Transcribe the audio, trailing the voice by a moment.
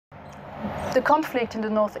The conflict in the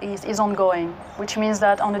northeast is ongoing, which means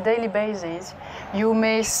that on a daily basis, you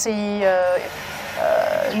may see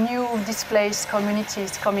new displaced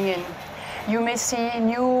communities coming in. You may see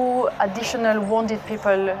new additional wounded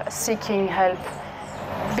people seeking help.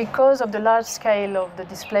 Because of the large scale of the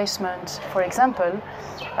displacement, for example,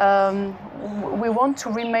 we want to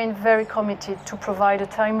remain very committed to provide a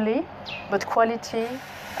timely but quality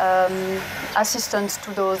assistance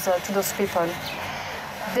to those people.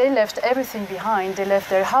 They left everything behind. They left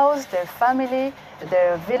their house, their family,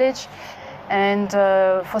 their village, and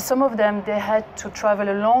for some of them, they had to travel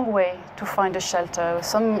a long way to find a shelter.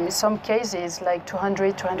 In some cases, like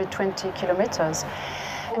 200, 220 kilometers.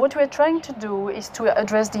 What we're trying to do is to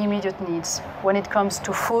address the immediate needs. When it comes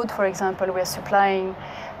to food, for example, we're supplying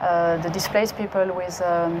the displaced people with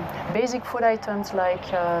basic food items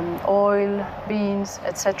like oil, beans,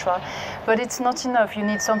 etc. But it's not enough. You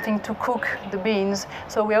need something to cook the beans.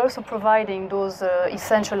 So we're also providing those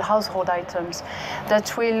essential household items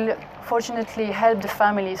that will fortunately help the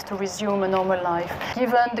families to resume a normal life.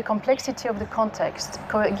 Given the complexity of the context,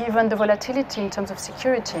 given the volatility in terms of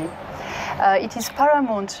security, it is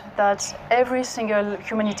paramount that every single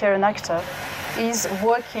humanitarian actor is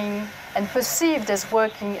working and perceived as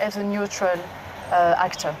working as a neutral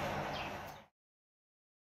actor.